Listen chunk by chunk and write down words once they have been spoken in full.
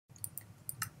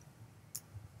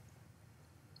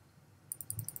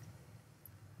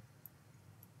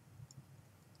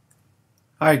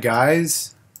Hi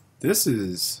guys, this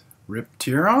is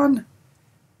Riptieron,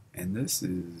 and this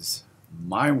is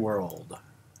my world.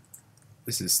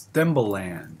 This is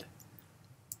Thimbleland,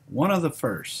 one of the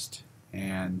first.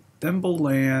 And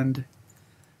Thimbleland,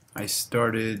 I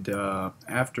started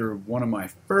after one of my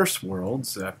first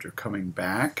worlds, after coming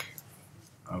back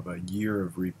of a year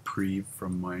of reprieve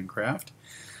from Minecraft.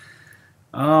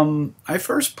 I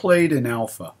first played in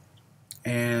Alpha,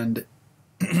 and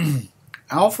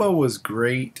Alpha was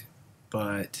great,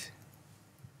 but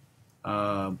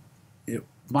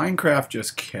Minecraft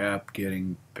just kept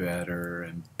getting better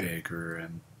and bigger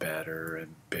and better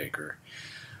and bigger.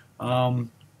 I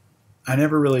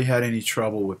never really had any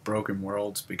trouble with Broken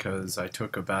Worlds because I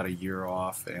took about a year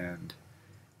off and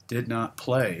did not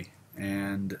play,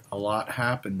 and a lot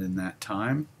happened in that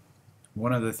time.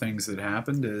 One of the things that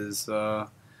happened is uh,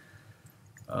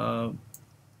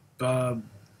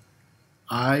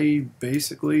 I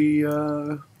basically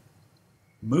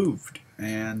moved,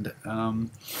 and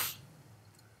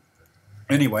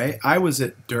anyway, I was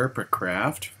at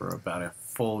Derpacraft for about a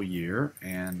full year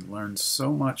and learned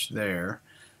so much there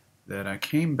that I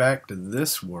came back to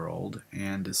this world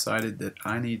and decided that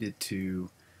I needed to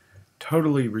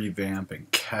totally revamp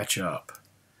and catch up.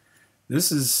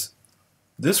 This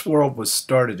world was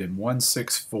started in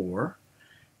 1.6.4,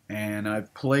 and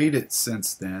I've played it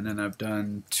since then, and I've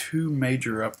done two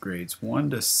major upgrades, one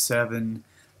to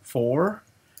 7.4,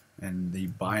 and the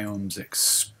biomes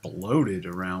exploded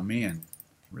around me and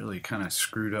really kind of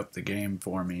screwed up the game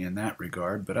for me in that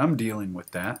regard, but I'm dealing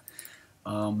with that.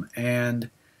 And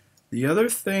the other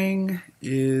thing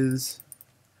is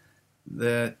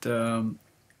that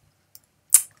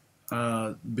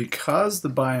because the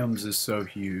biomes is so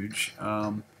huge,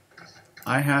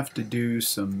 I have to do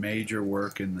some major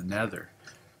work in the Nether.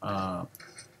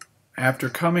 After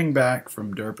coming back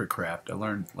from Derpacraft, I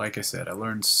learned, like I said, I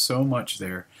learned so much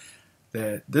there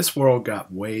that this world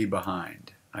got way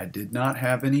behind. I did not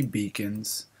have any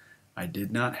beacons. I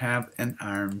did not have an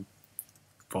iron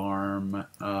farm.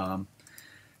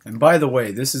 And by the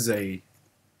way, this is a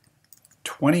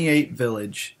 28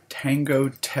 village Tango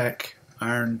Tech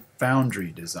iron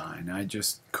foundry design. I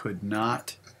just could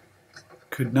not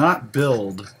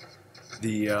build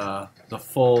the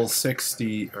full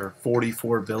 60 or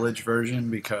 44 village version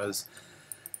because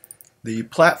the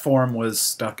platform was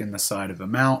stuck in the side of a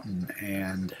mountain,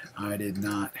 and I did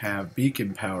not have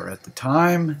beacon power at the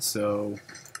time, so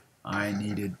I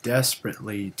needed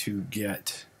desperately to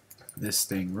get this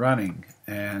thing running.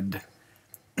 And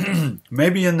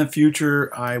maybe in the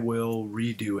future I will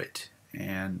redo it,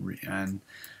 and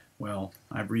well,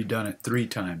 I've redone it 3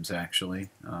 times actually.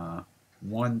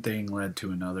 One thing led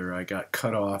to another. I got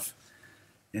cut off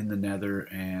in the Nether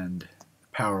and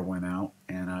power went out,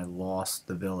 and I lost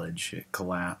the village. It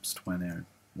collapsed when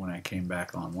I came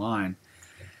back online.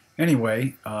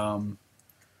 Anyway, I've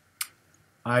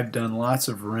done lots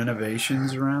of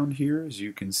renovations around here. As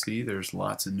you can see, there's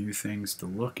lots of new things to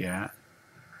look at.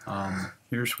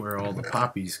 Here's where all the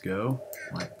poppies go.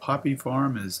 My poppy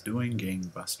farm is doing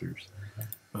gangbusters.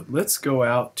 But let's go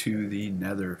out to the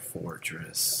Nether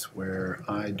Fortress, where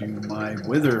I do my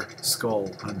wither skull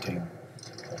hunting.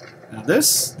 Now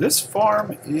this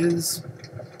farm is...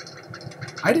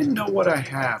 I didn't know what I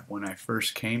have when I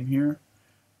first came here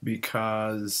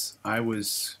because I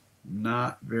was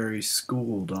not very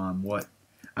schooled on what...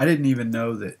 I didn't even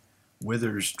know that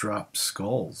withers drop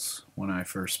skulls when I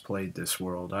first played this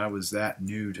world. I was that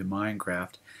new to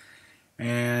Minecraft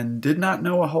and did not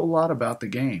know a whole lot about the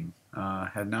game.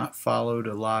 Had not followed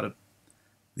a lot of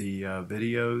the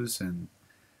videos, and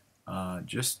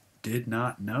just did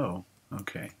not know.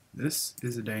 Okay, this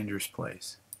is a dangerous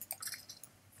place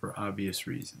for obvious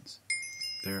reasons.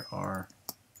 There are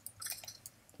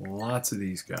lots of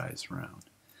these guys around.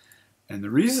 And the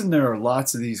reason there are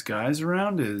lots of these guys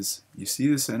around is, you see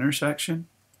this intersection?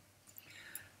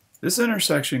 This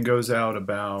intersection goes out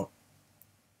about,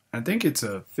 I think it's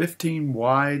a 15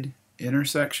 wide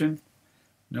intersection.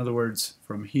 In other words,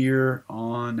 from here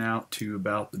on out to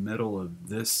about the middle of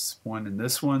this one and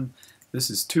this one, this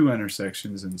is 2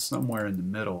 intersections, and somewhere in the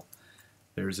middle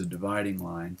there's a dividing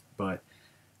line. But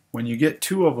when you get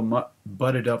 2 of them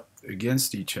butted up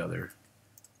against each other,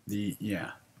 the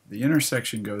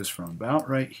intersection goes from about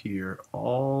right here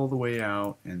all the way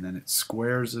out, and then it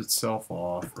squares itself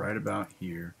off right about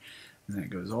here, and then it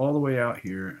goes all the way out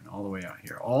here and all the way out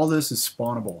here. All this is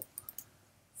spawnable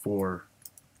for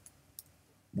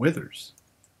withers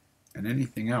and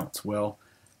anything else. Well,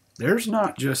 there's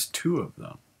not just 2 of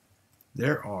them.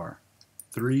 There are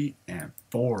 3 and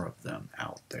 4 of them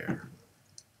out there.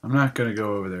 I'm not going to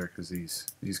go over there because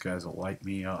these guys will light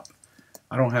me up.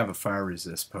 I don't have a fire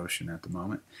resist potion at the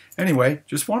moment. Anyway,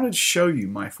 just wanted to show you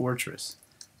my fortress.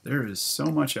 There is so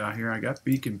much out here. I got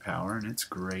beacon power, and it's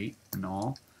great and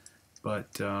all,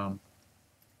 but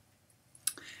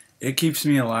it keeps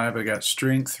me alive. I got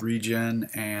strength, regen,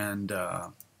 and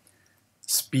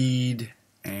speed,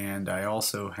 and I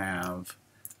also have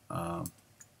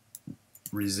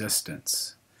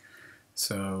resistance.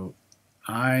 So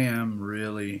I am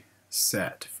really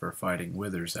set for fighting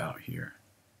withers out here.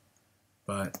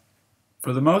 But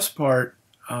for the most part,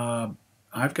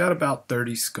 I've got about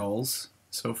 30 skulls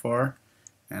so far,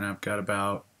 and I've got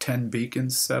about 10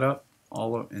 beacons set up,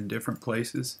 all in different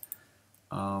places.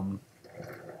 And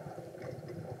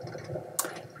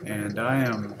I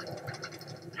am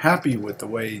happy with the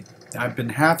way I've been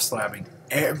half-slabbing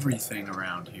everything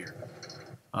around here.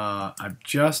 I've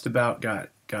just about got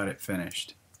it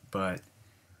finished, but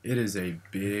it is a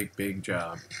big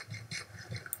job.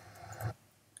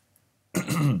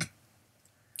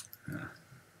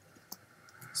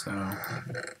 So,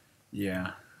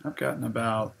 yeah, I've gotten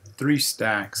about 3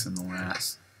 stacks in the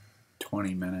last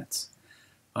 20 minutes.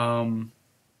 There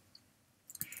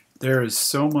is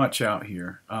so much out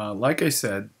here. Like I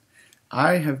said,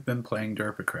 I have been playing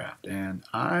Derpacraft, and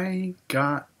I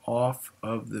got off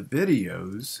of the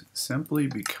videos simply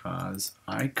because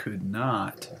I could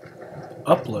not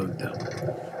upload them.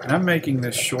 And I'm making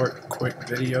this short, quick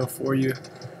video for you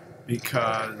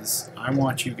because I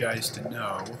want you guys to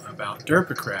know about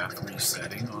Derpacraft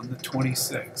resetting on the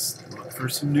 26th. Look for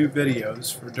some new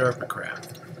videos for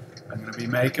Derpacraft. I'm going to be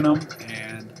making them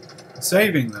and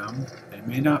saving them. They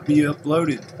may not be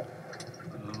uploaded.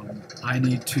 I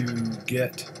need to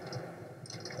get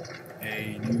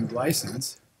a new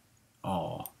license.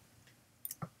 Aw.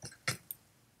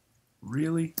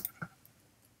 Really?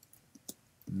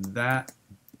 That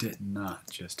did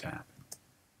not just happen.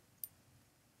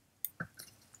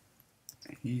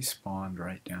 He spawned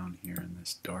right down here in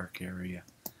this dark area.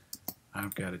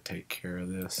 I've got to take care of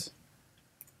this.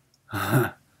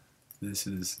 This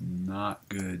is not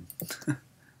good.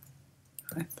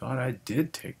 I thought I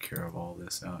did take care of all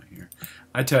this out here.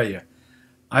 I tell you,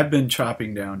 I've been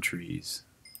chopping down trees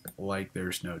like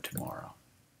there's no tomorrow.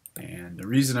 And the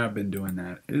reason I've been doing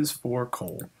that is for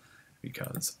coal,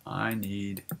 because I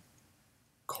need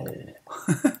coal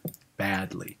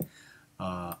badly.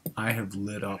 I have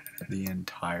lit up the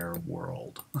entire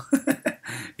world.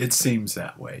 It seems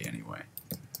that way anyway.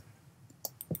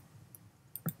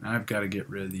 I've got to get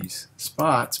rid of these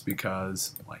spots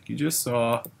because, like you just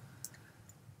saw,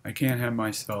 I can't have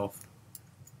myself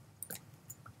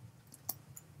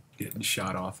getting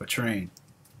shot off a train.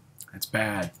 That's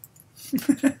bad.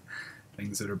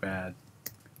 Things that are bad.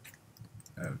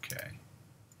 Okay.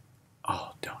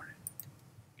 Oh, darn it.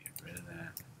 Get rid of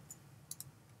that.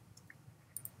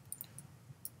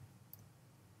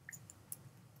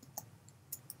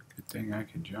 Good thing I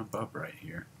can jump up right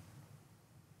here.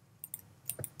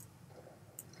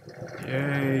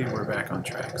 Yay, we're back on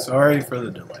track. Sorry for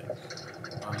the delay.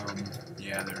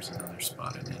 Yeah, there's another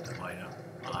spot I need to light up,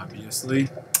 obviously.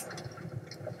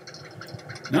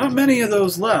 Not many of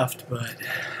those left, but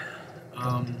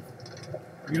we're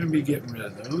going to be getting rid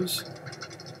of those.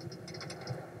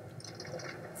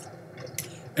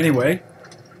 Anyway,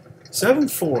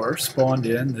 7.4 spawned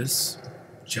in this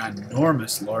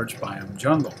ginormous large biome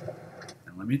jungle.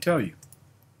 And let me tell you,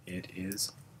 it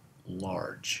is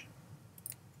large.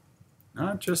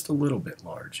 Not just a little bit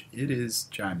large. It is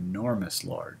ginormous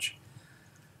large.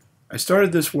 I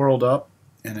started this world up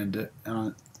in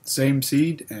a same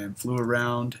seed and flew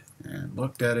around and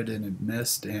looked at it in a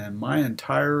mist, and my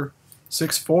entire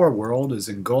 6.4 world is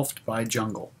engulfed by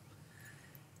jungle.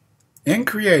 In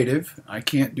creative, I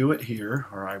can't do it here,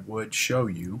 or I would show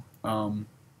you.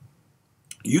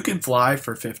 You can fly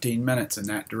for 15 minutes in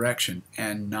that direction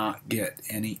and not get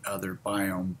any other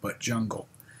biome but jungle.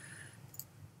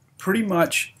 Pretty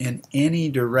much in any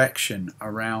direction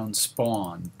around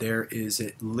spawn, there is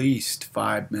at least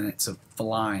 5 minutes of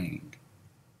flying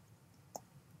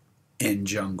in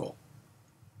jungle.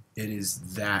 It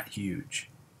is that huge.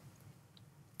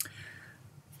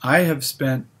 I have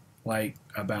spent like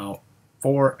about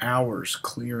 4 hours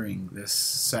clearing this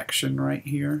section right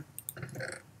here,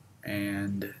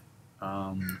 and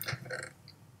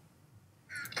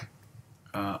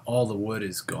all the wood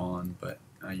is gone, but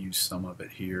I use some of it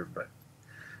here. But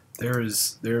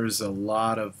there's a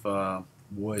lot of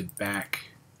wood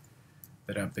back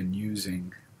that I've been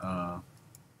using.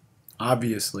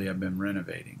 Obviously I've been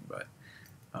renovating, but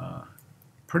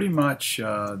pretty much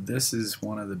this is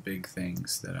one of the big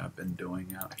things that I've been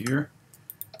doing out here.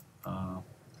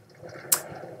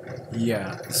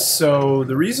 Yeah, so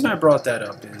the reason I brought that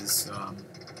up is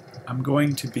I'm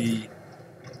going to be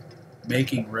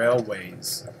making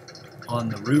railways on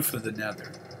the roof of the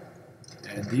Nether.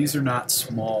 And these are not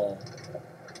small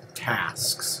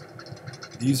tasks.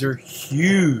 These are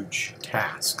huge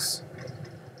tasks.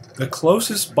 The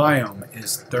closest biome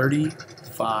is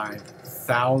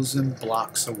 35,000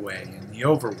 blocks away in the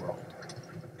overworld.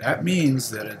 That means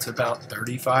that it's about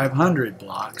 3,500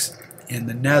 blocks in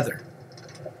the Nether.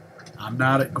 I'm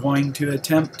not going to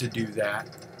attempt to do that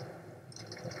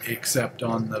except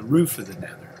on the roof of the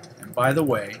Nether. And by the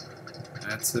way,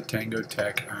 that's the Tango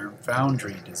Tech Iron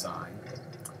Foundry design.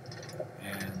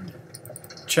 And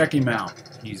check him out.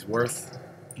 He's worth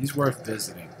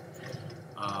visiting.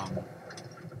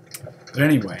 But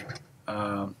anyway,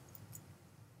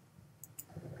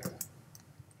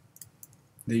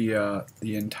 the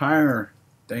entire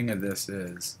thing of this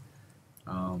is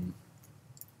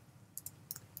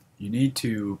you need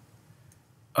to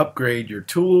upgrade your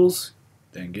tools,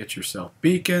 then get yourself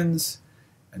beacons,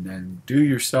 and then do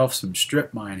yourself some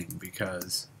strip mining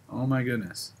because, oh my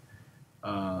goodness,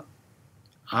 I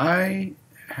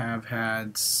have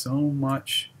had so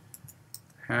much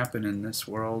happen in this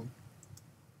world.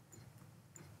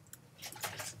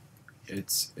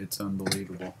 It's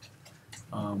unbelievable.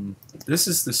 This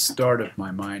is the start of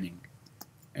my mining,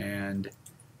 and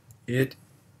it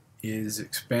is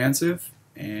expansive,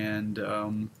 and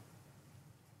I'm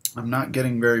not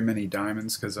getting very many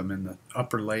diamonds because I'm in the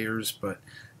upper layers, but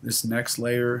this next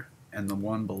layer and the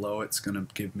one below it's going to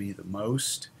give me the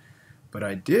most. But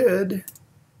I did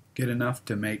get enough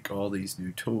to make all these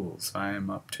new tools. I am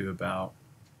up to about,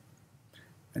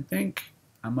 I think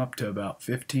I'm up to about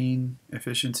 15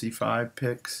 efficiency 5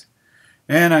 picks.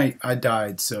 And I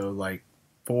died, so like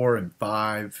 4 and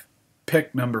 5.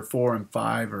 Pick number 4 and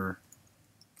 5 are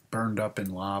burned up in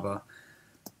lava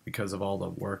because of all the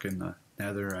work in the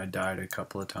Nether. I died a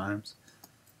couple of times.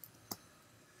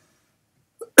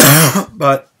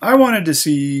 But I wanted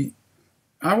to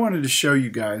show you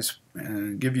guys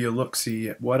and give you a look-see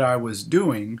at what I was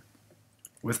doing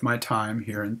with my time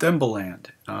here in Thimbleland.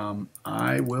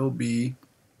 I will be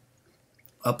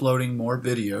uploading more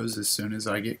videos as soon as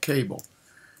I get cable.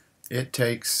 It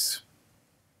takes,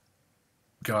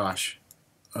 gosh,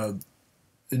 an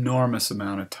enormous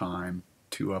amount of time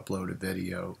to upload a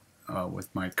video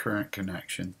with my current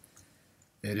connection.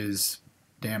 It is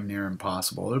damn near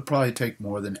impossible. It'll probably take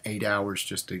more than 8 hours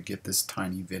just to get this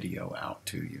tiny video out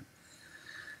to you.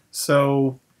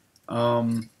 So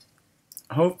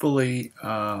hopefully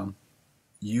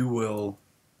you will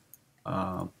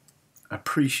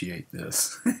appreciate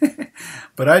this.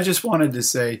 But I just wanted to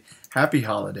say happy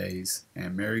holidays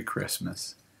and Merry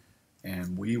Christmas,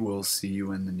 and we will see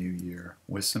you in the new year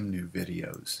with some new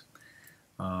videos.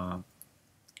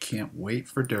 Can't wait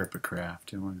for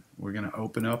Derpacraft. And we're going to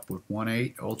open up with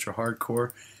 1.8 Ultra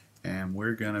Hardcore, and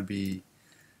we're going to be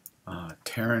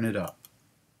tearing it up.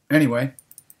 Anyway,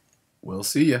 we'll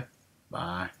see ya.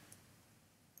 Bye.